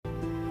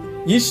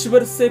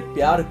ईश्वर से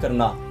प्यार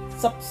करना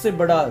सबसे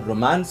बड़ा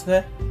रोमांस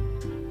है।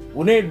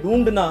 उन्हें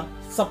ढूंढना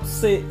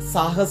सबसे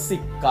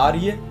साहसिक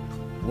कार्य,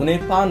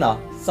 उन्हें पाना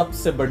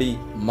सबसे बड़ी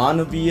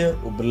मानवीय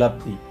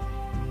उपलब्धि।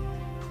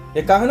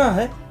 यह कहना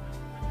है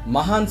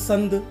महान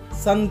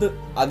संत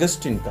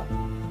अगस्टिन का।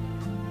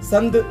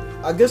 संत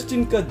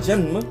अगस्टिन का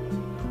जन्म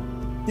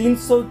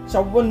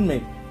 354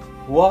 में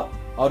हुआ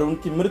और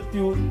उनकी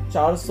मृत्यु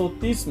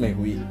 430 में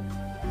हुई।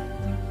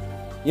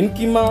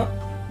 इनकी मां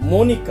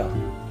मोनिका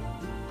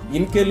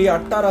इनके लिए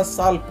 18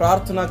 साल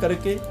प्रार्थना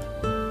करके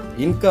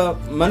इनका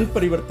मन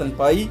परिवर्तन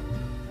पाई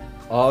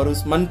और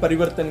उस मन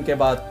परिवर्तन के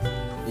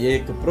बाद ये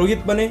एक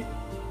पुरोहित बने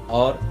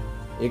और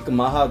एक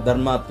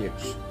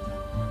महाधर्माध्यक्ष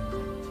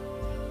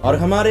और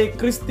हमारे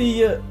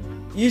क्रिस्तीय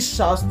इस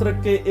शास्त्र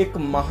के एक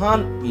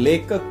महान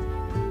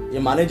लेखक ये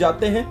माने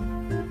जाते हैं।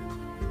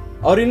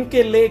 और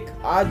इनके लेख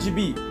आज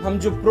भी हम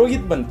जो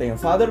पुरोहित बनते हैं,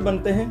 फादर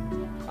बनते हैं,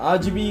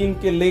 आज भी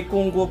इनके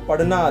लेखों को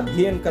पढ़ना,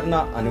 अध्ययन करना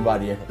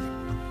अनिवार्य है।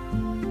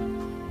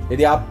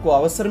 यदि आपको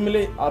अवसर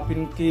मिले आप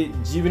इनकी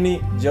जीवनी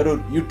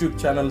जरूर YouTube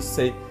चैनल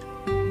से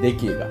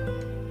देखिएगा।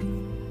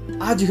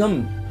 आज हम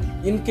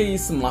इनके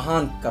इस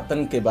महान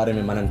कथन के बारे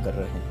में मनन कर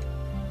रहे हैं।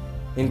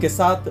 इनके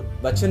साथ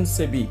वचन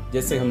से भी,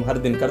 जैसे हम हर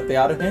दिन करते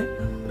आ रहे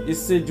हैं,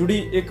 इससे जुड़ी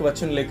एक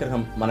वचन लेकर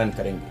हम मनन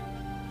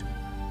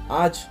करेंगे।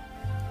 आज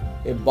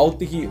एक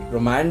बहुत ही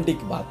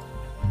रोमांटिक बात,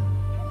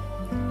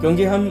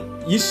 क्योंकि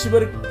हम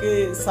ईश्वर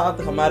के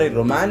साथ हमारे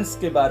रोमांस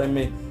के बारे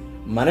में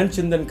मनन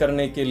चिंतन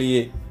करने के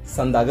लिए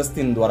संत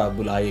अगस्तिन द्वारा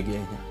बुलाए गए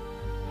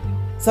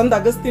हैं। संत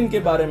अगस्तिन के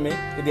बारे में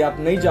यदि आप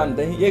नहीं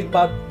जानते हैं, एक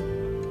बात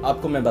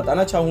आपको मैं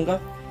बताना चाहूंगा।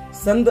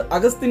 संत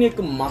अगस्तिन एक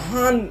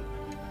महान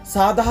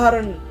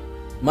साधारण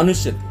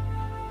मनुष्य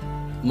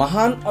थे।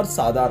 महान और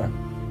साधारण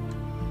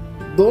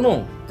दोनों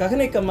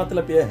कहने का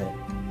मतलब यह है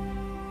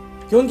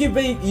क्योंकि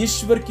वे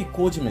ईश्वर की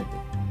खोज में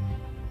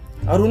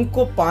थे और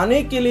उनको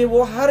पाने के लिए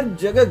वो हर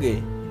जगह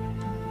गए।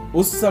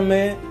 उस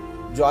समय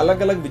जो अलग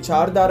अलग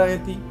विचारधाराएं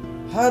थी,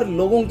 हर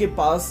लोगों के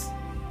पास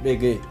वे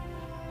गए।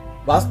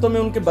 वास्तव में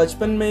उनके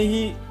बचपन में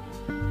ही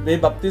वे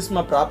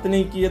बपतिस्मा प्राप्त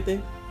नहीं किए थे,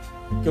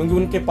 क्योंकि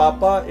उनके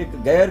पापा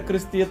एक गैर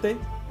क्रिस्तीय थे।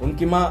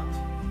 उनकी मां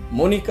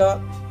मोनिका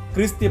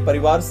क्रिस्तीय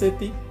परिवार से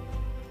थी।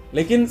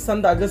 लेकिन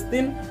संत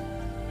अगस्तिन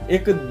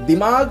एक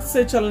दिमाग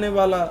से चलने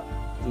वाला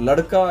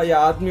लड़का या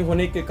आदमी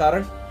होने के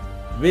कारण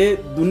वे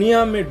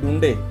दुनिया में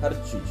ढूंढे हर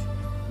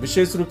चीज,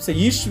 विशेष रूप से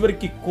ईश्वर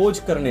की खोज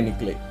करने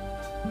निकले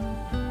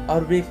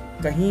और वे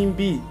कहीं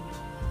भी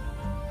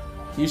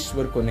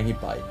ईश्वर को नहीं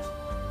पाए।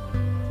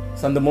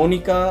 संत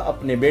मोनिका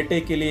अपने बेटे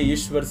के लिए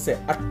ईश्वर से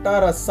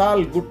 18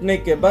 साल घुटने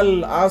के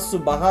बल आंसू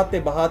बहाते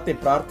बहाते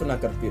प्रार्थना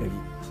करती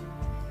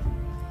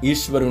रही।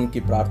 ईश्वर उनकी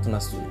प्रार्थना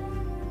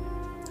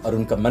सुनी और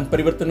उनका मन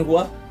परिवर्तन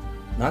हुआ।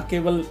 ना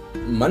केवल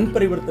मन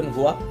परिवर्तन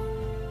हुआ,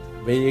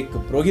 वे एक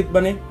पुरोहित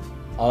बने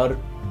और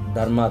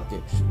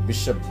धर्माध्यक्ष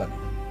बिशप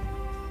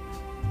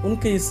बने।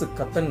 उनके इस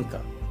कथन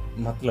का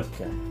मतलब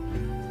क्या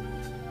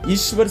है?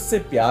 ईश्वर से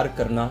प्यार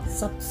करना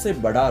सबसे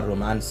बड़ा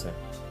रोमांस है।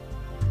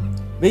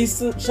 वे इस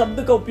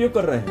शब्द का उपयोग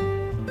कर रहे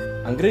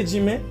हैं अंग्रेजी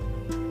में।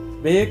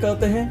 वे ये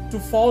कहते हैं to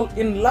fall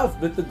in love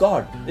with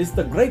God is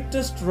the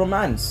greatest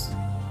romance.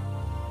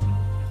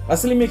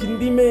 असली में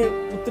हिंदी में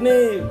उतने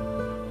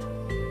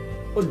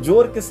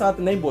जोर के साथ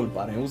नहीं बोल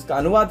पा रहे हैं। उसका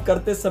अनुवाद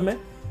करते समय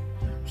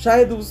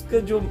शायद उसके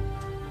जो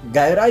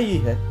गहराई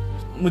है,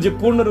 मुझे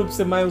पूर्ण रूप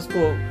से मैं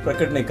उसको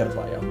प्रकट नहीं कर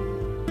पाया हूं।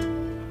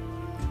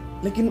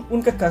 लेकिन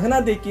उनका कहना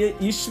देखिए,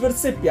 ईश्वर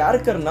से प्यार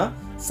करना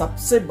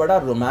सबसे बड़ा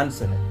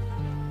रोमांस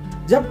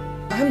है। जब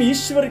हम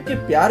ईश्वर के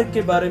प्यार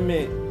के बारे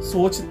में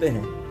सोचते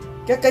हैं,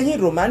 क्या कहीं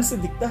रोमांस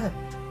दिखता है?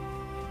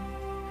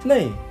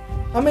 नहीं,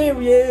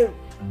 हमें ये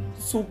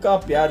सूखा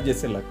प्यार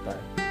जैसे लगता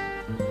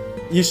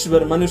है।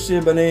 ईश्वर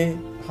मनुष्य बने,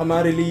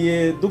 हमारे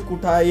लिए दुख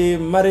उठाए,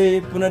 मरे,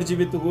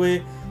 पुनर्जीवित हुए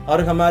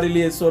और हमारे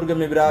लिए स्वर्ग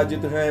में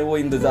विराजित है, वो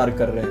इंतजार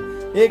कर रहे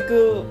हैं। एक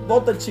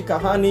बहुत अच्छी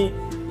कहानी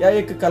या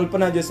एक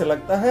कल्पना जैसे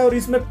लगता है और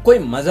इसमें कोई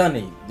मजा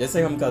नहीं,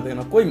 जैसे हम कहते हैं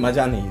ना, कोई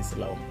मजा नहीं इस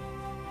लव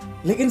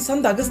में। लेकिन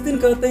संत अगस्तिन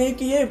कहते हैं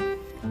कि ये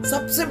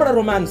सबसे बड़ा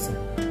रोमांस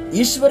है।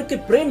 ईश्वर के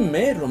प्रेम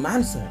में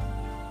रोमांस है।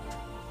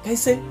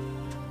 कैसे?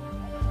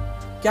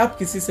 क्या आप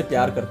किसी से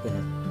प्यार करते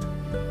हैं,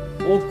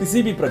 वो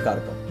किसी भी प्रकार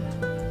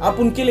का, आप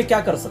उनके लिए क्या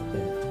कर सकते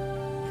हैं?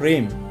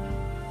 प्रेम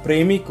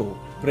प्रेमी को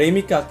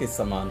प्रेमिका के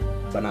समान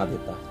बना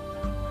देता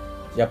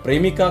है या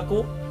प्रेमिका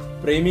को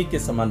प्रेमी के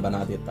समान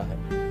बना देता है।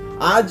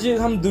 आज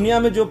हम दुनिया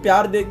में जो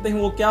प्यार देखते हैं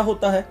वो क्या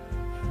होता है?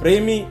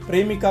 प्रेमी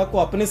प्रेमिका को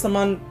अपने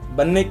समान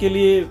बनने के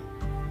लिए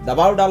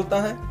दबाव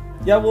डालता है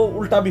या वो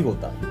उल्टा भी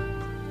होता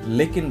है।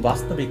 लेकिन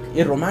वास्तविक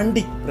ये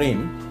रोमांटिक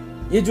प्रेम,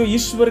 ये जो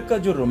ईश्वर का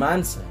जो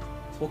रोमांस है,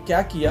 वो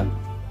क्या किया?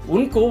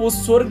 उनको वो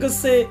स्वर्ग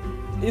से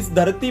इस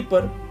धरती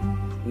पर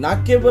ना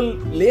केवल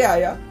ले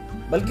आया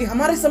बल्कि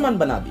हमारे समान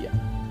बना दिया।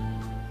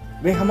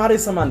 वे हमारे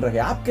समान रहे,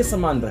 आपके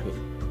समान रहे।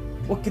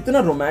 वो कितना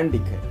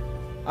रोमांटिक है।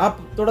 आप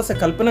थोड़ा सा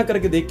कल्पना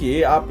करके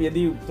देखिए, आप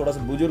यदि थोड़ा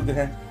सा बुजुर्ग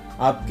हैं,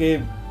 आपके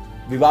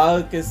विवाह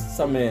के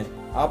समय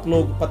आप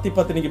लोग पति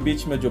पत्नी के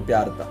बीच में जो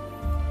प्यार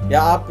था,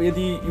 या आप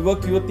यदि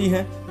युवक युवती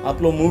हैं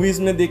आप लोग मूवीज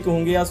में देखे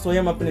होंगे या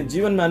स्वयं अपने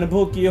जीवन में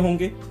अनुभव किए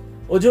होंगे।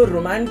 वो जो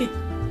रोमांटिक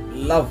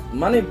लव,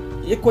 माने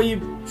ये कोई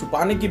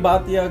छुपाने की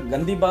बात या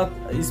गंदी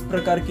बात इस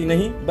प्रकार की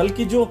नहीं,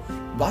 बल्कि जो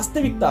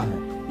वास्तविकता है,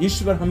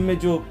 ईश्वर हम में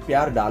जो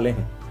प्यार डाले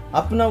हैं,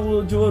 अपना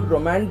वो जो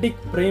रोमांटिक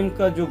प्रेम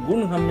का जो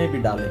गुण हम में भी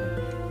डाले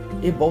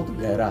हैं, ये बहुत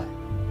गहरा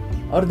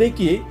है। और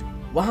देखिए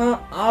वहां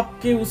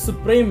आपके उस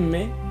प्रेम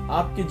में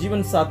आपके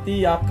जीवन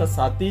साथी या आपका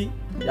साथी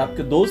या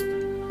आपके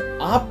दोस्त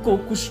आपको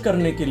खुश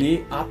करने के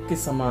लिए आपके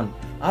समान,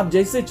 आप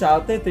जैसे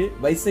चाहते थे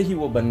वैसे ही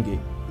वो बन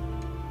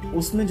गए।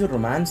 उसमें जो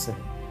रोमांस है,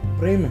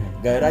 प्रेम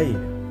है, गहराई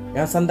है,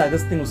 यहाँ संत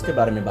अगस्तीन उसके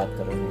बारे में बात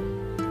कर रहे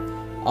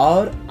हैं।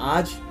 और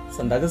आज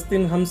संत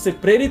अगस्तीन हमसे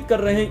प्रेरित कर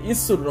रहे हैं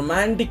इस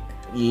रोमांटिक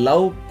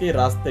लव के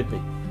रास्ते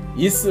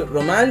पे, इस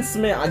रोमांस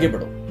में आगे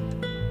बढ़ो,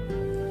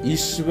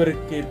 ईश्वर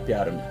के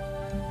प्यार में।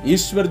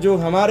 ईश्वर जो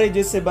हमारे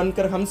जैसे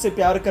बनकर हमसे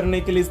प्यार करने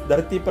के लिए इस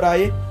धरती पर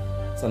आए,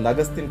 संत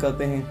अगस्तीन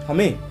कहते हैं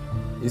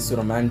हमें इस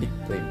रोमांटिक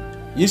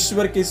प्रेम,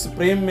 ईश्वर के इस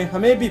प्रेम में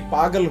हमें भी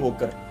पागल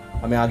होकर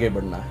हमें आगे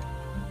बढ़ना है।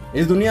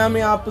 इस दुनिया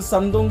में आप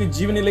संतों की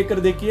जीवनी लेकर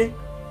देखिए,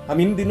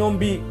 हम इन दिनों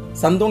भी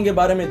संतों के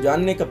बारे में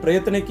जानने का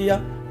प्रयत्न किया,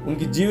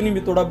 उनकी जीवनी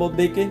भी थोड़ा बहुत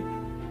देखे।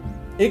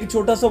 एक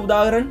छोटा सा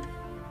उदाहरण,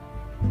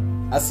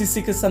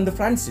 असीसी के संत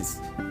फ्रांसिस,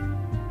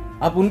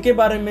 आप उनके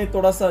बारे में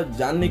थोड़ा सा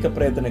जानने का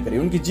प्रयत्न करिए,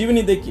 उनकी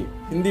जीवनी देखिए,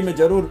 हिंदी में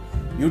जरूर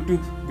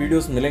YouTube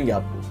वीडियोस मिलेंगे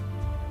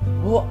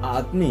आपको। वो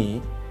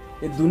आदमी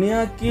ये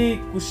दुनिया की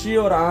खुशी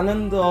और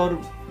आनंद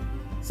और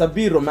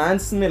सभी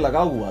रोमांस में लगा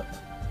हुआ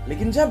था,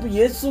 लेकिन जब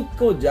यीशु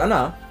को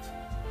जाना,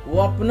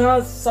 वो अपना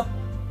सब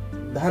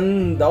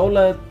धन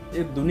दौलत,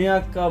 ये दुनिया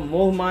का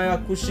मोह माया,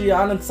 खुशी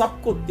आनंद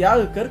सबको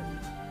त्याग कर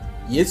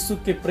यीशु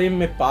के प्रेम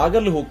में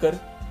पागल होकर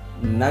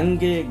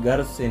नंगे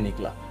घर से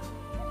निकला।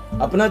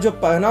 अपना जो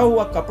पहना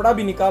हुआ कपड़ा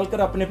भी निकालकर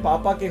अपने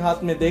पापा के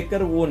हाथ में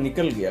देकर वो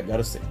निकल गया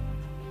घर से।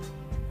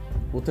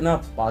 उतना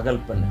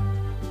पागलपन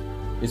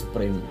है इस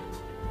प्रेम में।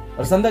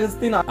 और संत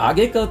अगस्तीन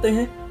आगे कहते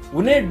हैं,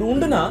 उन्हें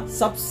ढूंढना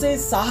सबसे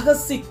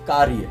साहसिक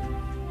कार्य।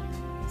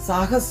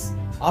 साहस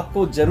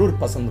आपको जरूर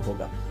पसंद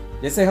होगा।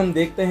 जैसे हम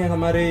देखते हैं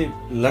हमारे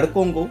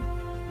लड़कों को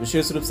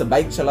विशेष रूप से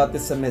बाइक चलाते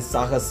समय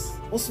साहस,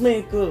 उसमें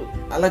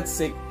एक अलग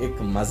से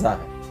एक मजा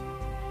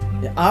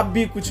है। आप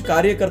भी कुछ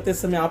कार्य करते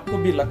समय आपको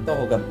भी लगता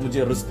होगा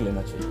मुझे रिस्क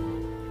लेना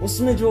चाहिए,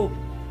 उसमें जो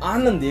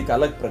आनंद एक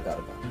अलग प्रकार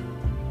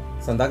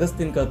का। संत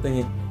अगस्तीन कहते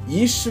हैं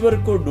ईश्वर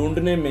को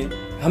ढूंढने में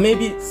हमें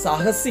भी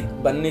साहसिक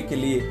बनने के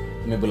लिए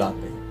हमें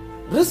बुलाते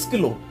हैं। रिस्क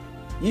लो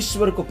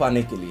ईश्वर को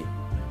पाने के लिए।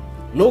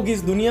 लोग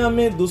इस दुनिया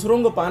में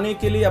दूसरों को पाने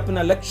के लिए,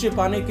 अपना लक्ष्य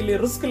पाने के लिए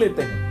रिस्क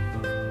लेते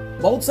हैं,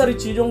 बहुत सारी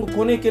चीजों को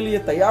खोने के लिए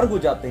तैयार हो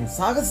जाते हैं,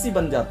 साहसी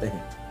बन जाते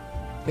हैं।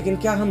 लेकिन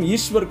क्या हम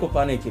ईश्वर को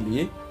पाने के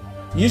लिए,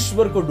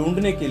 ईश्वर को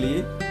ढूंढने के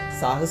लिए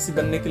साहसी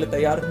बनने के लिए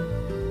तैयार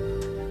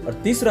हैं? और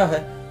तीसरा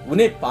है,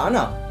 उन्हें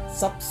पाना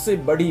सबसे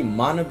बड़ी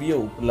मानवीय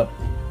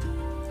उपलब्धि।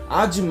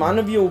 आज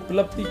मानवीय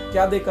उपलब्धि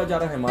क्या देखा जा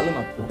रहा है मालूम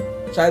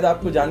आपको? शायद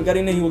आपको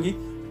जानकारी नहीं होगी,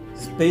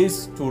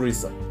 स्पेस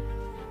टूरिज्म।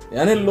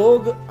 यानी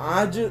लोग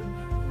आज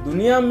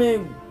दुनिया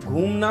में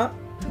घूमना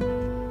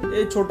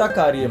ये छोटा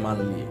कार्य मान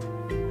लिए।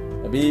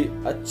 अभी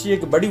अच्छी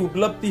एक बड़ी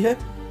उपलब्धि है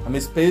हम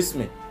स्पेस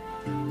में,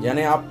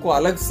 यानी आपको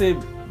अलग से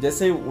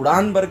जैसे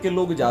उड़ान भर के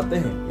लोग जाते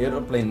हैं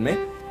एरोप्लेन में,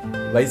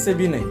 वैसे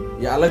भी नहीं,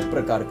 ये अलग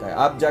प्रकार का है।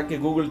 आप जाके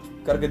गूगल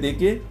करके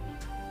देखिए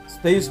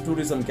स्पेस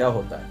टूरिज्म क्या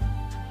होता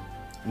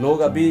है। लोग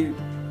अभी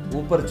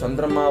ऊपर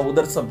चंद्रमा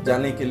उधर सब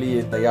जाने के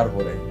लिए तैयार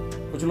हो रहे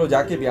हैं। कुछ लोग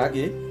जाके भी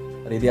आगे,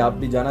 और यदि आप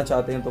भी जाना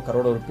चाहते हैं तो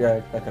करोड़ों रुपया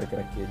इकट्ठा करके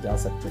रखिए, जा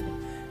सकते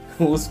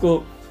हैं।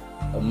 उसको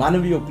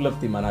मानवीय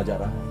उपलब्धि माना जा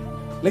रहा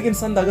है। लेकिन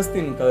संत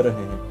अगस्तीन कह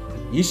रहे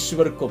हैं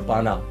ईश्वर को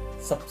पाना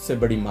सबसे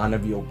बड़ी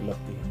मानवीय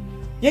उपलब्धि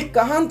है। ये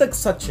कहां तक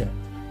सच है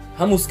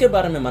हम उसके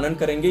बारे में मनन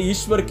करेंगे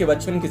ईश्वर के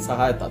वचन की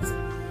सहायता से।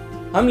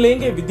 हम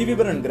लेंगे विधि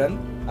विवरण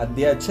ग्रंथ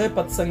अध्याय 6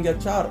 पद संख्या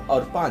 4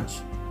 और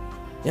 5।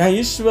 यहाँ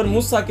ईश्वर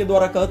मूसा के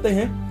द्वारा कहते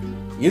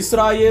हैं,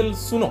 इस्राएल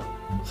सुनो,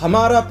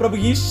 हमारा प्रभु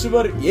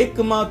ईश्वर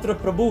एकमात्र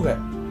प्रभु है।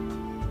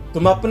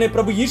 तुम अपने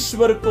प्रभु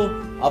ईश्वर को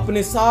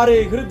अपने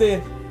सारे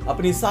हृदय,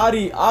 अपनी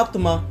सारी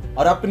आत्मा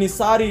और अपनी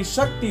सारी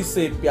शक्ति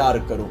से प्यार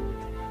करो।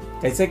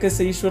 कैसे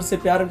कैसे ईश्वर से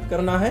प्यार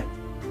करना है?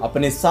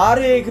 अपने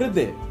सारे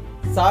हृदय,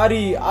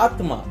 सारी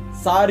आत्मा,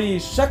 सारी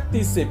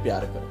शक्ति से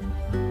प्यार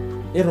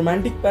करो। ये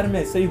रोमांटिक प्यार में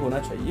ऐसे ही होना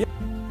चाहिए।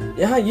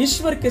 यहाँ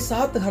ईश्वर के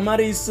साथ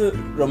हमारे इस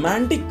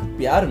रोमांटिक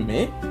प्यार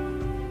में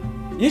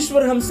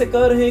ईश्वर हमसे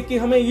कह रहे हैं कि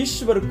हमें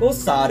ईश्वर को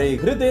सारे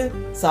हृदय,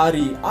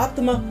 सारी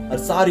आत्मा और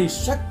सारी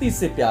शक्ति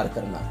से प्यार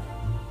करना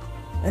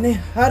है। यानी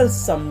हर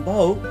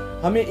संभव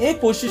हमें एक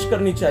कोशिश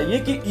करनी चाहिए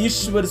कि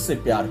ईश्वर से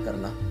प्यार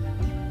करना,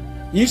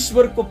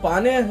 ईश्वर को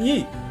पाने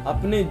ही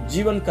अपने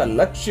जीवन का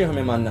लक्ष्य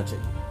हमें मानना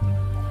चाहिए।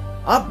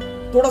 आप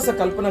थोड़ा सा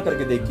कल्पना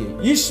करके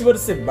देखिए, ईश्वर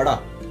से बड़ा,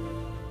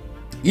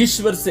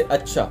 ईश्वर से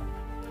अच्छा,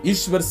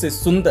 ईश्वर से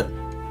सुंदर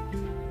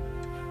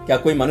क्या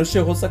कोई मनुष्य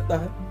हो सकता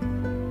है?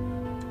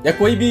 या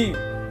कोई भी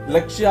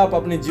लक्ष्य आप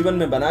अपने जीवन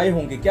में बनाए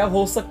होंगे, क्या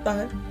हो सकता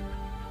है?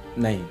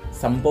 नहीं,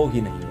 संभव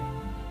ही नहीं है।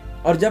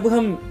 और जब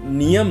हम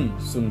नियम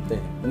सुनते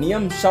हैं,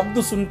 नियम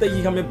शब्द सुनते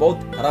ही हमें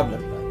बहुत खराब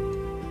लगता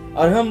है।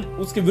 और हम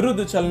उसके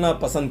विरुद्ध चलना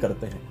पसंद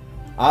करते हैं।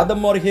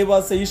 आदम और हेवा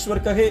से ईश्वर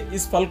कहे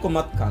इस फल को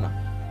मत खाना,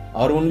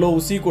 और उन लोग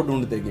उसी को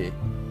ढूंढते गए।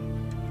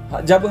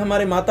 जब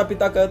हमारे माता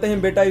पिता कहते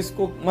हैं बेटा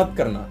इसको मत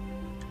करना,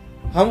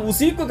 हम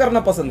उसी को करना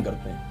पसंद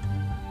करते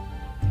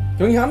हैं,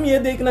 क्योंकि हम ये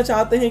देखना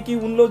चाहते हैं कि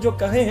उन लोग जो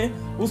कहे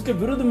हैं उसके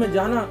विरुद्ध में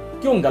जाना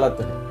क्यों गलत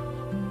है,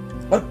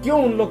 और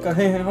क्यों उन लोग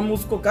कहे हैं हम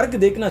उसको करके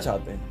देखना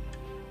चाहते हैं।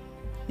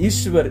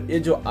 ईश्वर ये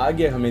जो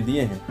आगे हमें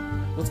दिए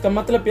हैं उसका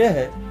मतलब यह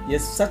है ये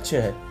सच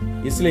है,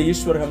 इसलिए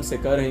ईश्वर हमसे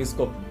कह रहे हैं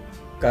इसको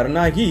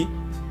करना ही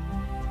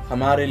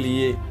हमारे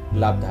लिए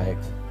लाभदायक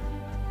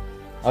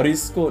है, और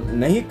इसको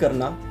नहीं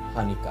करना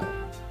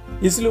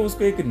हानिकारक। इसलिए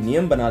उसको एक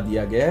नियम बना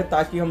दिया गया है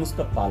ताकि हम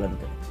उसका पालन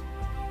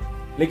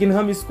करें। लेकिन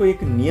हम इसको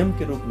एक नियम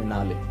के रूप में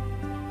ना लें,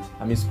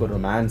 हम इसको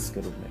रोमांस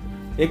के रूप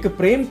में, एक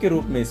प्रेम के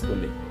रूप में इसको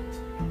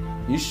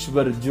लें।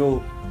 ईश्वर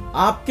जो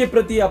आपके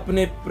प्रति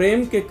अपने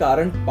प्रेम के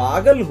कारण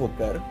पागल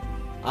होकर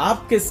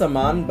आपके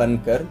समान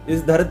बनकर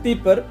इस धरती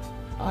पर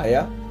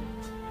आया,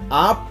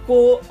 आपको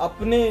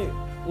अपने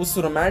उस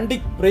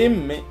रोमांटिक प्रेम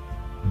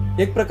में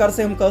एक प्रकार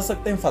से हम कह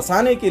सकते हैं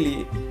फंसाने के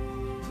लिए,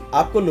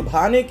 आपको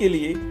लुभाने के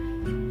लिए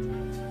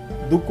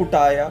दुख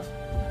उठाया,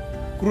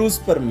 क्रूस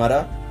पर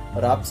मरा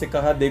और आपसे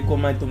कहा देखो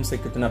मैं तुमसे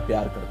कितना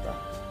प्यार करता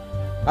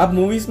हूं। आप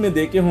मूवीज में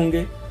देखे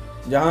होंगे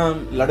जहां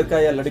लड़का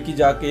या लड़की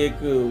जाके एक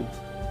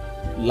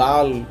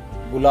लाल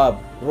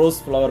गुलाब रोज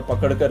फ्लावर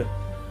पकड़कर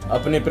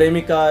अपने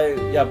प्रेमिका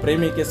या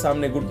प्रेमी के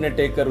सामने घुटने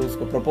टेक कर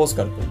उसको प्रपोज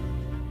करते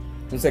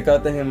हैं, उनसे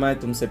कहते हैं मैं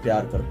तुमसे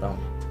प्यार करता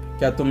हूं,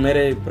 क्या तुम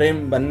मेरे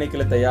प्रेम बनने के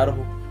लिए तैयार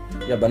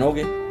हो या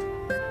बनोगे।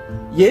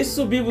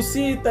 यीशु भी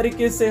उसी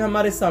तरीके से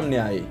हमारे सामने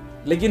आए,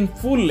 लेकिन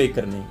फूल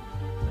लेकर नहीं,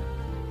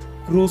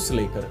 क्रूस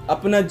लेकर,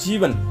 अपना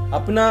जीवन,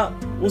 अपना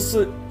उस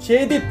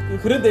छेदित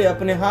हृदय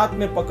अपने हाथ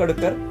में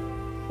पकड़कर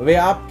वे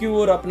आपकी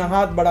ओर अपना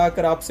हाथ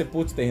बढ़ाकर आपसे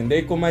पूछते हैं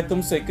देखो मैं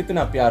तुमसे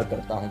कितना प्यार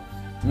करता हूं,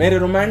 मेरे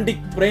रोमांटिक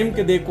प्रेम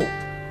के देखो।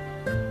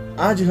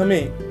 आज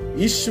हमें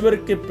ईश्वर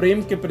के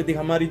प्रेम के प्रति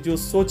हमारी जो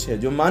सोच है,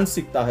 जो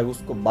मानसिकता है,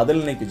 उसको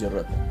बदलने की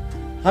जरूरत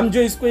है। हम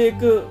जो इसको एक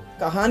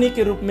कहानी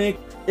के रूप में,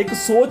 एक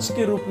सोच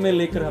के रूप में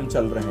लेकर हम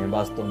चल रहे हैं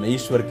वास्तव में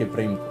ईश्वर के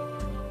प्रेम को,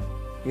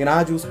 लेकिन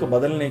आज उसको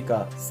बदलने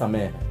का समय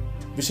है।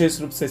 विशेष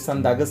रूप से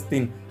संत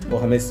अगस्तीन वो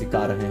हमें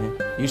सिखा रहे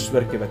हैं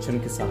ईश्वर के वचन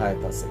की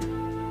सहायता से।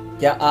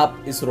 क्या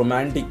आप इस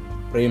रोमांटिक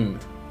प्रेम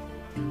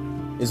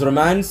में, इस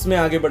रोमांस में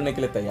आगे बढ़ने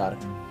के लिए तैयार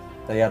हैं?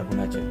 तैयार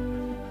होना चाहिए,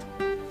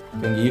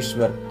 क्योंकि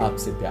ईश्वर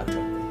आपसे प्यार करते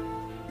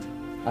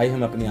हैं। आइए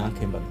हम अपनी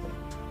आंखें बंद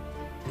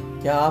करें।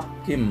 क्या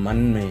आपके मन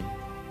में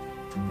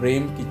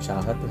प्रेम की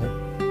चाहत है?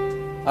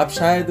 आप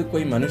शायद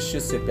कोई मनुष्य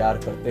से प्यार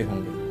करते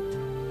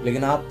होंगे,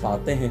 लेकिन आप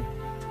पाते हैं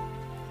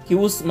कि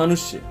उस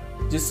मनुष्य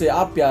जिससे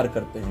आप प्यार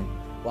करते हैं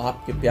वो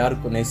आपके प्यार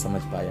को नहीं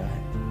समझ पाया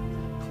है,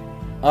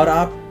 और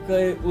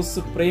आपके उस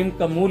प्रेम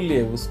का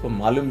मूल्य उसको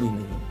मालूम भी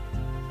नहीं।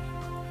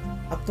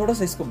 आप थोड़ा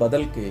सा इसको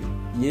बदल के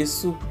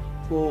यीशु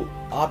को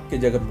आपके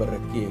जगह पर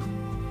रखिए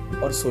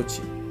और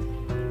सोचिए,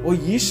 वो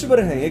ईश्वर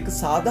है, एक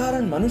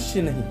साधारण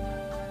मनुष्य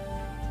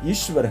नहीं,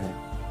 ईश्वर है।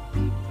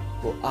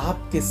 वो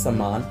आपके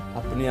समान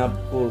अपने आप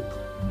को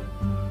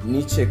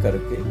नीचे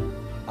करके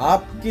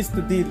आपकी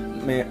स्थिति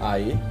में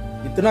आए,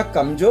 इतना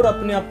कमजोर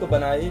अपने आप को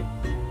बनाए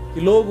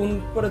कि लोग उन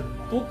पर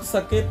थूक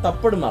सके,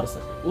 थप्पड़ मार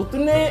सके,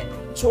 उतने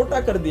छोटा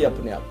कर दिया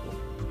अपने आप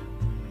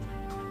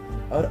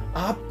को। और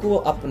आपको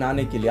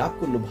अपनाने के लिए,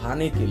 आपको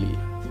लुभाने के लिए,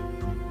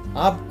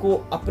 आपको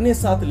अपने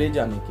साथ ले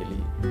जाने के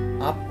लिए,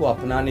 आपको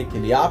अपनाने के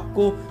लिए,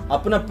 आपको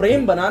अपना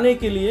प्रेम बनाने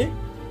के लिए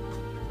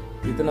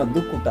इतना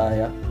दुख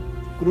उठाया,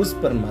 क्रूस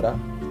पर मरा,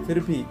 फिर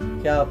भी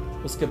क्या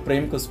आप उसके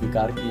प्रेम को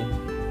स्वीकार किए?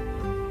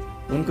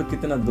 उनको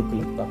कितना दुख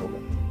लगता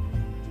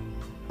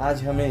होगा।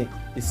 आज हमें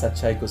इस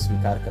सच्चाई को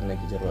स्वीकार करने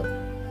की जरूरत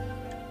है।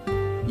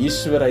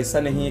 ईश्वर ऐसा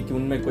नहीं है कि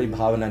उनमें कोई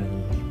भावना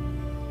नहीं है,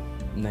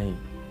 नहीं,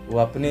 वो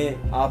अपने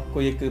आप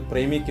को एक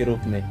प्रेमी के रूप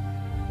में,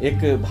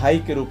 एक भाई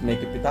के रूप में,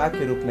 एक पिता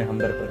के रूप में हम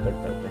पर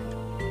प्रकट करते हैं।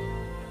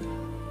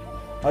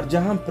 और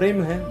जहां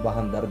प्रेम है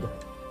वहां दर्द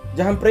है,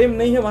 जहां प्रेम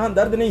नहीं है वहां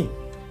दर्द नहीं।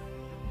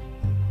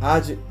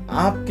 आज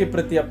आपके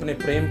प्रति अपने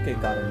प्रेम के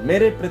कारण,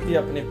 मेरे प्रति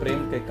अपने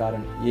प्रेम के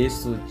कारण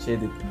यीशु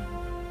छेदित है।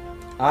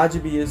 आज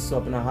भी यीशु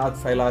अपना हाथ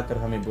फैलाकर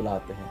हमें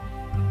बुलाते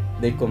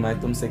हैं, देखो मैं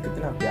तुमसे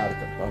कितना प्यार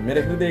करता हूं,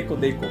 मेरे हृदय को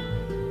देखो।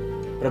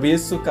 प्रभु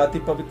यीशु का अति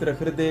पवित्र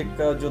हृदय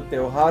का जो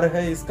त्योहार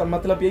है, इसका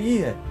मतलब यही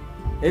है,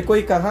 ये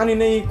कोई कहानी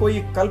नहीं, कोई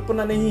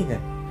कल्पना नहीं है।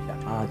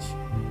 आज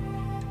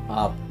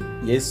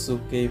आप यीशु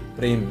के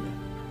प्रेम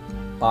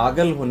में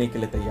पागल होने के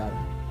लिए तैयार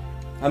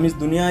हैं। हम इस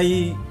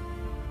दुनियाई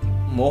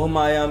मोह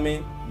माया में,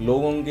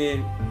 लोगों के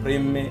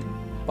प्रेम में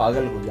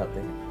पागल हो जाते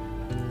हैं,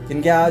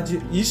 लेकिन क्या आज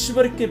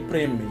ईश्वर के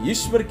प्रेम में,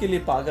 ईश्वर के लिए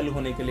पागल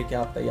होने के लिए क्या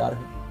आप तैयार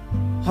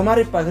हैं?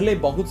 हमारे पहले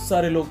बहुत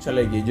सारे लोग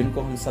चले गए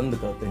जिनको हम संत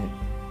कहते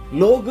हैं।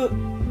 लोग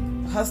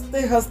हंसते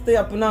हंसते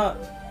अपना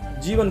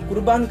जीवन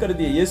कुर्बान कर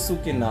दिए यीशु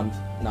के नाम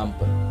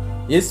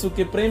पर, यीशु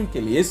के प्रेम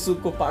के लिए, यीशु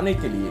को पाने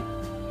के लिए।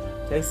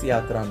 कैसी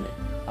यात्रा में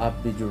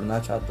आप भी जुड़ना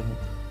चाहते हैं?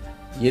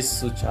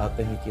 यीशु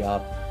चाहते हैं कि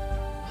आप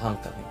हाँ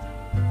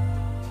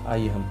करें।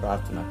 आइए हम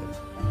प्रार्थना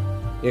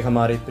करें। ये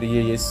हमारे प्रिय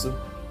यीशु,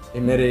 ये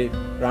मेरे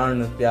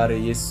प्राण प्यारे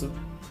यीशु,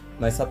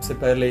 मैं सबसे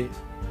पहले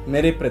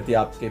मेरे प्रति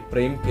आपके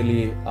प्रेम के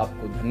लिए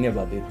आपको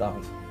धन्यवाद देता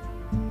हूं।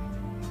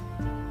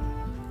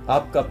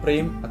 आपका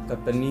प्रेम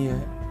अकल्पनीय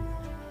है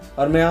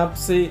और मैं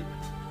आपसे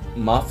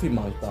माफी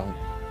मांगता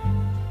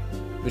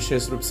हूं,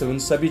 विशेष रूप से उन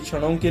सभी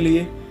क्षणों के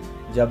लिए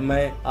जब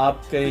मैं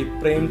आपके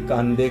प्रेम का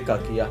अनदेखा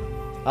किया,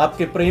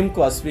 आपके प्रेम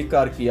को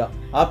अस्वीकार किया,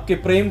 आपके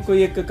प्रेम को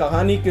एक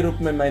कहानी के रूप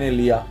में मैंने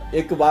लिया,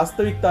 एक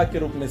वास्तविकता के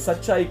रूप में,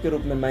 सच्चाई के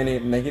रूप में मैंने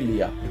नहीं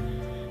लिया।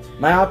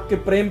 मैं आपके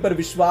प्रेम पर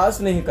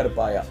विश्वास नहीं कर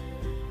पाया।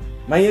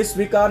 मैं ये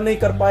स्वीकार नहीं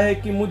कर पाया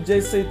कि मुझ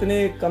जैसे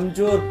इतने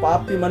कमजोर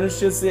पापी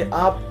मनुष्य से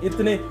आप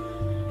इतने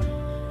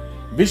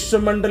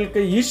विश्वमंडल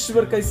के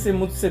ईश्वर कैसे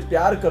मुझसे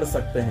प्यार कर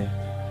सकते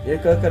हैं। ये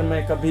कहकर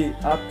मैं कभी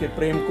आपके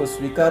प्रेम को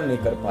स्वीकार नहीं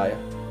कर पाया,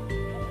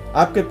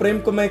 आपके प्रेम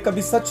को मैं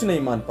कभी सच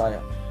नहीं मान पाया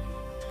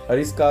और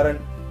इस कारण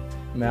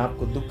मैं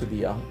आपको दुख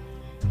दिया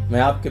हूं,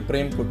 मैं आपके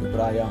प्रेम को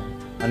ठुकराया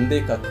हूं,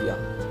 अनदेखा किया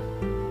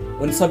हूं।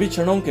 उन सभी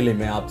क्षणों के लिए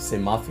मैं आपसे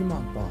माफी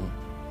मांगता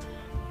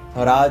हूं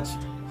और आज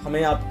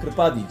हमें आप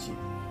कृपा दीजिए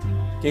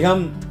कि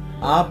हम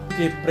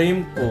आपके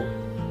प्रेम को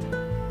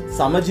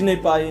समझने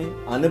पाए,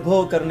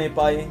 अनुभव करने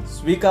पाए,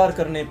 स्वीकार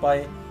करने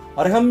पाए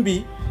और हम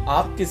भी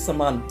आपके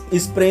समान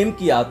इस प्रेम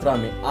की यात्रा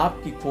में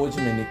आपकी खोज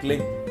में निकले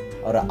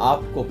और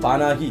आपको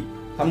पाना ही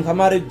हम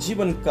हमारे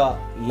जीवन का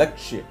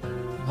लक्ष्य,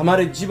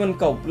 हमारे जीवन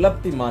का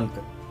उपलब्धि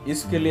मानकर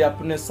इसके लिए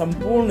अपने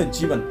संपूर्ण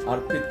जीवन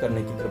अर्पित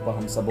करने की कृपा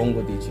हम सबों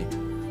को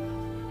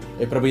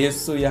दीजिए। प्रभु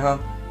यीशु, यहाँ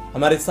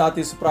हमारे साथ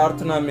इस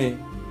प्रार्थना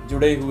में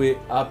जुड़े हुए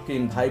आपके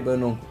इन भाई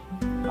बहनों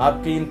को,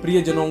 आपके इन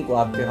प्रियजनों को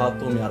आपके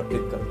हाथों में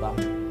अर्पित करता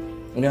हूं।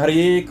 उन्हें हर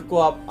एक को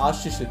आप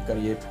आशीषित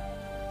करिए,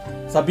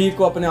 सभी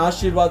को अपने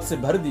आशीर्वाद से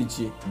भर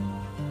दीजिए।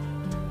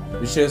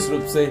 विशेष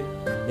रूप से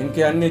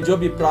इनके अन्य जो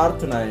भी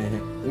प्रार्थनाएं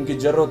हैं, उनकी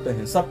जरूरतें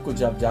हैं, सब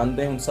कुछ आप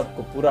जानते हैं, उन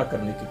सबको पूरा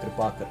करने की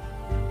कृपा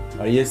करें।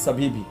 और ये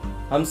सभी भी,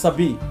 हम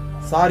सभी,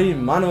 सारी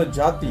मानव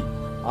जाति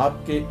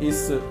आपके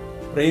इस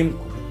प्रेम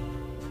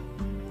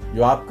को,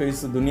 जो आपको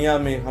इस दुनिया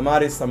में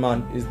हमारे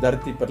समान इस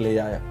धरती पर ले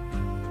आया,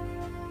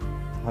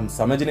 हम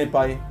समझने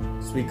पाए,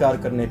 स्वीकार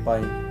करने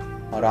पाए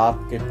और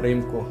आपके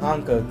प्रेम को हाँ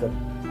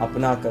कहकर,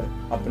 अपना कर,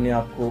 अपने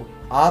आप को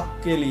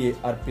आपके लिए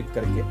अर्पित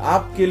करके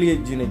आपके लिए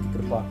जीने की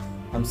कृपा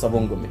हम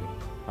सबों को मिले।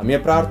 हम ये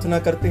प्रार्थना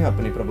करते हैं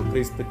अपने प्रभु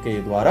क्रिस्त के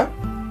द्वारा,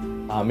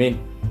 आमीन।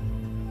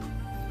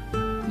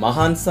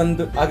 महान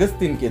संत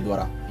अगस्तीन के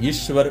द्वारा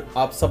ईश्वर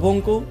आप सबों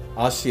को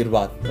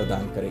आशीर्वाद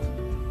प्रदान करें।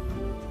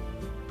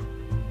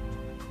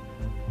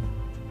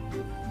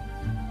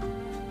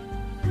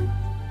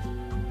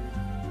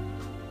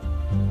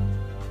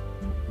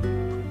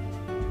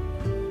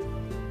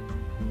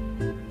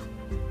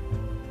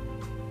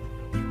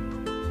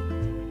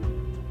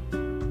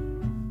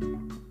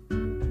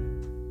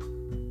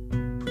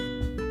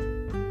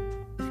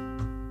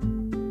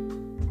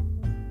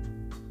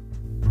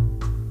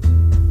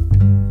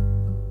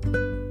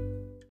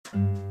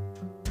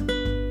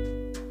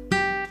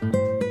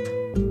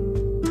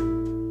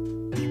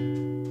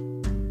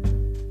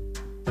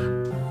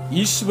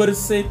 ईश्वर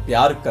से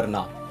प्यार करना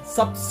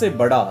सबसे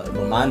बड़ा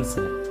रोमांस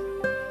है।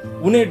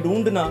 उन्हें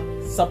ढूंढना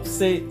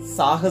सबसे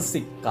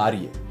साहसिक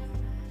कार्य,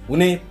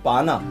 उन्हें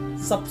पाना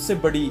सबसे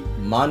बड़ी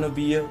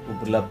मानवीय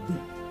उपलब्धि।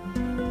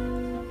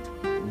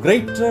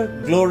 Greater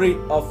glory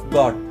of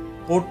God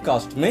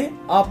podcast में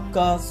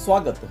आपका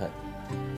स्वागत है।